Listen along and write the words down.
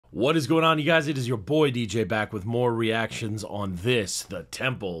What is going on, you guys? It is your boy DJ back with more reactions on this, the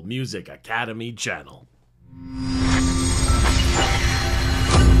Temple Music Academy channel.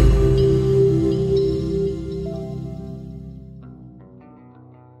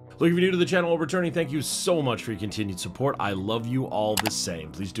 Look, if you're new to the channel or returning, thank you so much for your continued support. I love you all the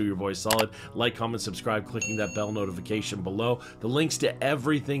same. Please do your boy solid. Like, comment, subscribe, clicking that bell notification below. The links to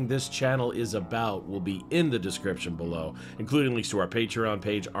everything this channel is about will be in the description below, including links to our Patreon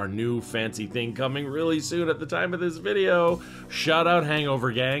page, our new fancy thing coming really soon at the time of this video. Shout out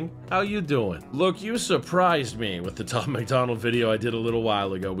Hangover Gang. How you doing? Look, you surprised me with the Tom MacDonald video I did a little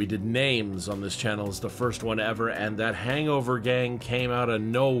while ago. We did names on this channel. It's the first one ever, and that Hangover Gang came out of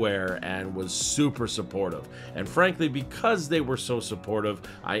nowhere and was super supportive. And frankly, because they were so supportive,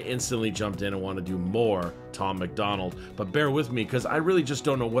 I instantly jumped in and want to do more Tom MacDonald. But bear with me, because I really just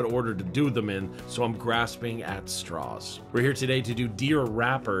don't know what order to do them in, so I'm grasping at straws. We're here today to do Dear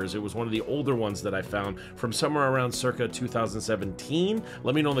Rappers. It was one of the older ones that I found from somewhere around circa 2017.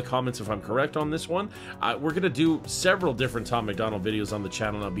 Let me know in the comments if I'm correct on this one. We're gonna do several different Tom MacDonald videos on the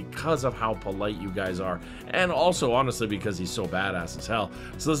channel now because of how polite you guys are, and also honestly because he's so badass as hell.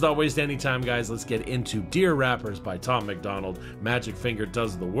 So let's not waste any time, guys. Let's get into Dear Rappers by Tom MacDonald. Magic Finger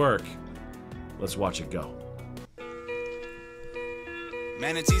does the work. Let's watch it go.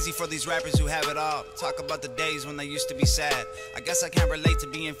 Man, it's easy for these rappers who have it all. Talk about the days when they used to be sad. I guess I can't relate to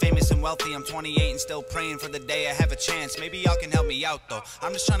being famous and wealthy. I'm 28 and still praying for the day I have a chance. Maybe y'all can help me out though.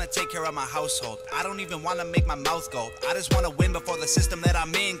 I'm just trying to take care of my household. I don't even want to make my mouth go. I just want to win before the system that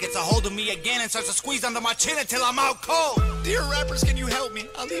I'm in gets a hold of me again and starts to squeeze under my chin until I'm out cold. Dear rappers, can you help me?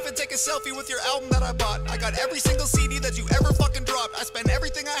 I'll even take a selfie with your album that I bought. I got every single CD that you ever fucking dropped. I spent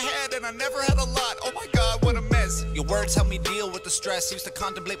everything I had and I never had a lot. Oh my god, what a mess. Your words help me deal with the stress. Used to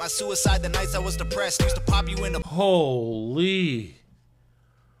contemplate my suicide the nights I was depressed. Used to pop you in the... Holy.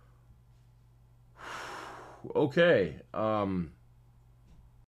 Okay. Yeah,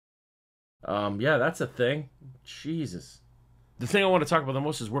 that's a thing. Jesus. The thing I want to talk about the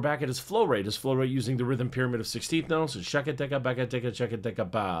most is we're back at his flow rate. His flow rate using the rhythm pyramid of 16th notes. Shaka-teka, baka-teka,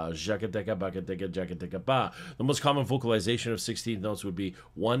 shaka-teka, ba. Shaka-teka, baka-teka, shaka-teka, ba. The most common vocalization of 16th notes would be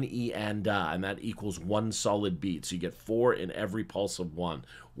 1 E and da, and that equals one solid beat. So you get 4 in every pulse of 1.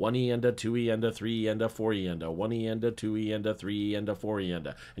 1 E and da, 2 E and da, 3 E and da, 4 E and da, 1 E and da, 2 E and da, 3 E and da, 4 E and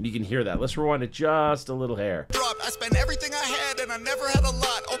da. And you can hear that. Let's rewind it just a little hair. I spent everything I had and I never had a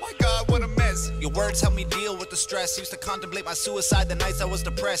lot. Oh my god, what a mess. Your words help me deal with the stress. Used to contemplate my suicide the nights I was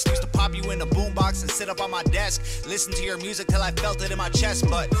depressed. Used to pop you in a boombox and sit up on my desk, listen to your music till I felt it in my chest.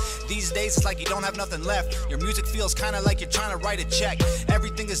 But these days it's like you don't have nothing left. Your music feels kind of like you're trying to write a check.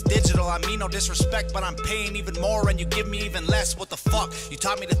 Everything is digital, I mean no disrespect, but I'm paying even more and you give me even less. What the fuck? You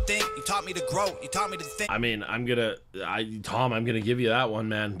taught me to think, you taught me to grow, you taught me to think. I mean, Tom, I'm gonna give you that one,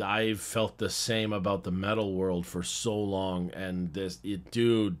 man. I've felt the same about the metal world for so long, and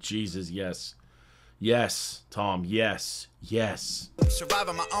dude, Jesus, yes. Yes, Tom, yes, yes. Survive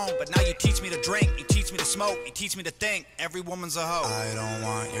on my own, but now you teach me to drink, you teach me to smoke, you teach me to think. Every woman's a hoe. I don't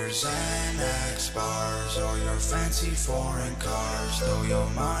want your Xanax bars or your fancy foreign cars. Throw your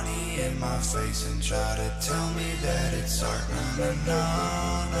money in my face and try to tell me that it's art. No, no,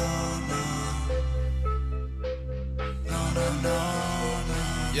 no, no, no, no, no,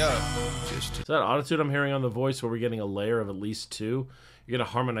 no. Yeah. Is that autotune I'm hearing on the voice where we're getting a layer of at least 2? You get a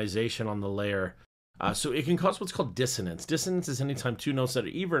harmonization on the layer. So it can cause what's called dissonance. Dissonance is anytime 2 notes that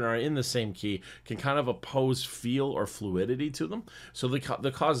even are in the same key can kind of oppose feel or fluidity to them. So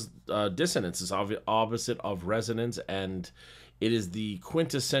the cause dissonance is opposite of resonance, and it is the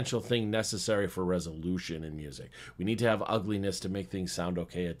quintessential thing necessary for resolution in music. We need to have ugliness to make things sound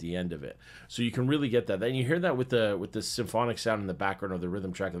okay at the end of it. So you can really get that. Then you hear that with the symphonic sound in the background or the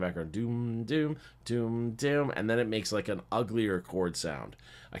rhythm track in the background. Doom, doom, doom, doom. And then it makes like an uglier chord sound.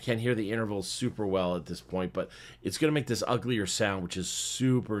 I can't hear the intervals super well at this point, but it's going to make this uglier sound, which is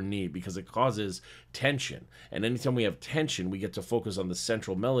super neat because it causes tension. And anytime we have tension, we get to focus on the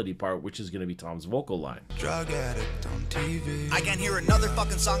central melody part, which is going to be Tom's vocal line. Drug addict on TV. I can't hear another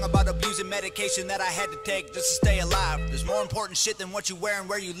fucking song about abusing medication that I had to take just to stay alive. There's more important shit than what you wear and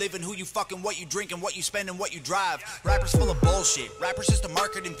where you live and who you fucking, what you drink and what you spend and what you drive. Rappers full of bullshit. Rappers just a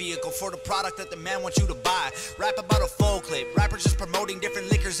marketing vehicle for the product that the man wants you to buy. Rap about a full clip. Rappers just promoting different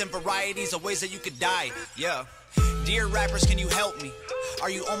liquors and varieties of ways that you could die. Yeah. Dear rappers, can you help me? Are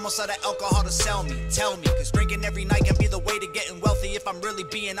you almost out of alcohol to sell me? Tell me, cause drinking every night can be the way to getting wealthy. If I'm really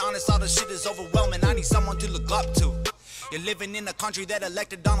being honest, all this shit is overwhelming. I need someone to look up to. You're living in a country that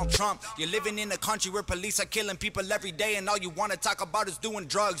elected Donald Trump. You're living in a country where police are killing people every day, and all you want to talk about is doing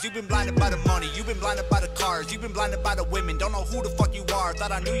drugs. You've been blinded by the money, you've been blinded by the cars, you've been blinded by the women. Don't know who the fuck you are.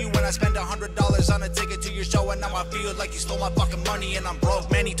 Thought I knew you when I spent $100 on a ticket to your show, and now I feel like you stole my fucking money and I'm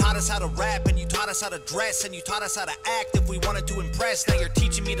broke. Man, you taught us how to rap, and you taught us how to dress, and you taught us how to act if we wanted to impress. Now you're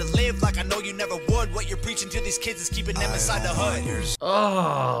teaching me to live like I know you never would. What you're preaching to these kids is keeping them inside the hood.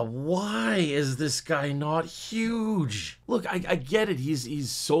 Oh, why is this guy not huge? Look, I get it, he's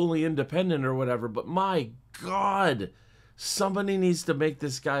solely independent or whatever, but my God, somebody needs to make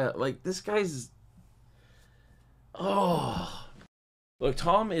this guy, like, this guy's, oh. Look,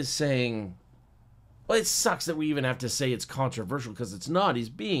 Tom is saying, well, it sucks that we even have to say it's controversial, because it's not. He's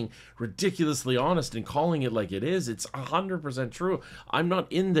being ridiculously honest and calling it like it is. It's 100% true. I'm not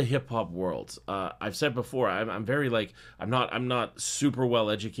in the hip-hop world. I've said before, I'm very, like, I'm not super well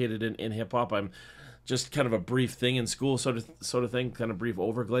educated in hip-hop. I'm just kind of a brief thing in school, sort of thing, kind of brief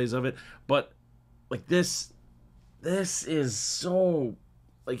overglaze of it. But, like, this is so,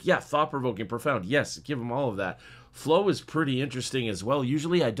 like, yeah, thought-provoking, profound. Yes, give him all of that. Flow is pretty interesting as well.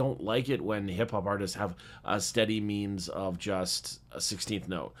 Usually I don't like it when hip-hop artists have steady memes of just a 16th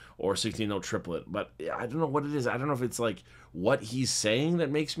note or 16th note triplet, but I don't know what it is. I don't know if it's like what he's saying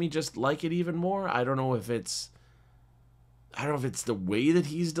that makes me just like it even more. I don't know if it's the way that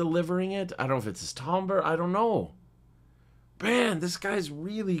he's delivering it. I don't know if it's his timbre. I don't know. Man, this guy's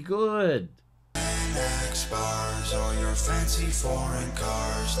really good. Bars or your fancy foreign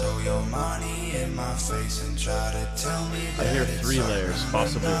cars, throw your money in my face and try to tell me that I hear 3 layers,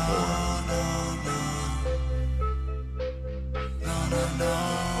 possibly 4.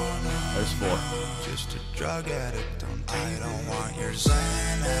 There's 4. Just a drug addict on TV. I don't want your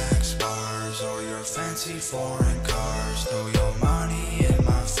Xanax bars or your fancy foreign cars, throw your money in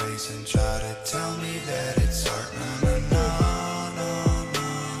my face and try to tell me that it's art.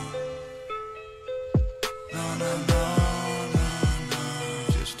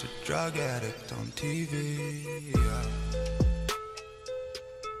 Just a drug addict on TV. Yeah.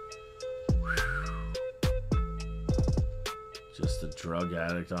 Just a drug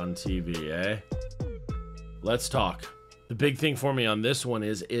addict on TV, eh? Let's talk. The big thing for me on this one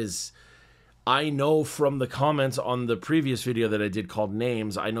is I know from the comments on the previous video that I did called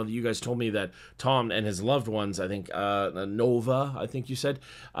Names, I know that you guys told me that Tom and his loved ones, I think Nova, I think you said,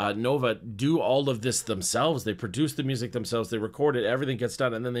 Nova do all of this themselves. They produce the music themselves, they record it, everything gets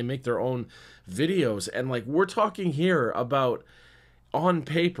done, and then they make their own videos. And like, we're talking here about, on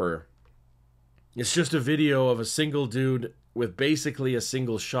paper, it's just a video of a single dude with basically a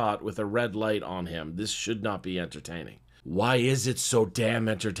single shot with a red light on him. This should not be entertaining. Why is it so damn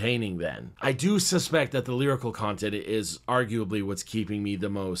entertaining then? I do suspect that the lyrical content is arguably what's keeping me the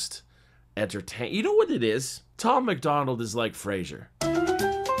most entertained. You know what it is? Tom MacDonald is like Frasier.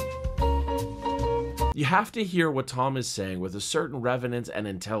 You have to hear what Tom is saying with a certain reverence and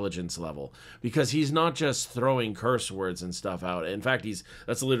intelligence level, because he's not just throwing curse words and stuff out. In fact,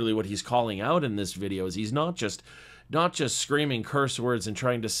 that's literally what he's calling out in this video, is he's not just screaming curse words and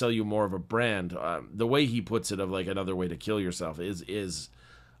trying to sell you more of a brand. The way he puts it, of like another way to kill yourself, is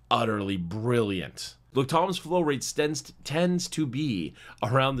utterly brilliant. Look, Tom's flow rate tends to be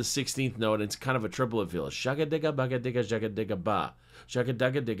around the 16th note. It's kind of a triplet feel. Shaka digga baga digga shaka digga ba. Shaka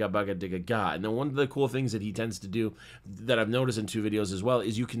digga digga baga digga ga. And then one of the cool things that he tends to do that I've noticed in 2 videos as well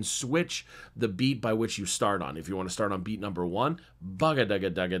is you can switch the beat by which you start on. If you want to start on beat number 1, baga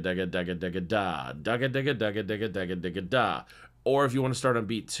digga digga digga digga digga da. Digga digga digga digga digga digga da. Or if you want to start on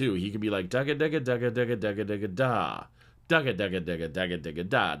beat 2, he could be like digga digga digga digga digga digga da. Dugga dugga dugga dugga dugga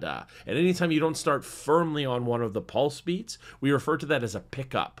da da. And anytime you don't start firmly on one of the pulse beats, we refer to that as a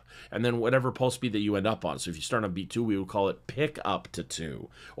pickup. And then whatever pulse beat that you end up on. So if you start on beat 2, we would call it pick up to 2,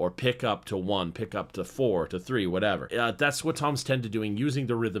 or pick up to 1, pick up to 4, to 3, whatever. That's what Tom's tend to doing, using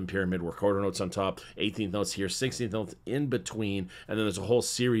the rhythm pyramid, where quarter notes on top, 18th notes here, 16th notes in between, and then there's a whole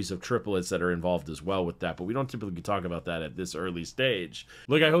series of triplets that are involved as well with that. But we don't typically talk about that at this early stage.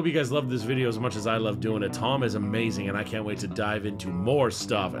 Look, I hope you guys loved this video as much as I love doing it. Tom is amazing, and I can't wait to dive into more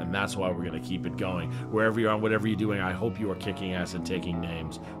stuff, and that's why we're going to keep it going. Wherever you're on, whatever you're doing, I hope you are kicking ass and taking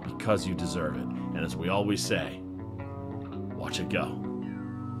names, because you deserve it. And as we always say, watch it go.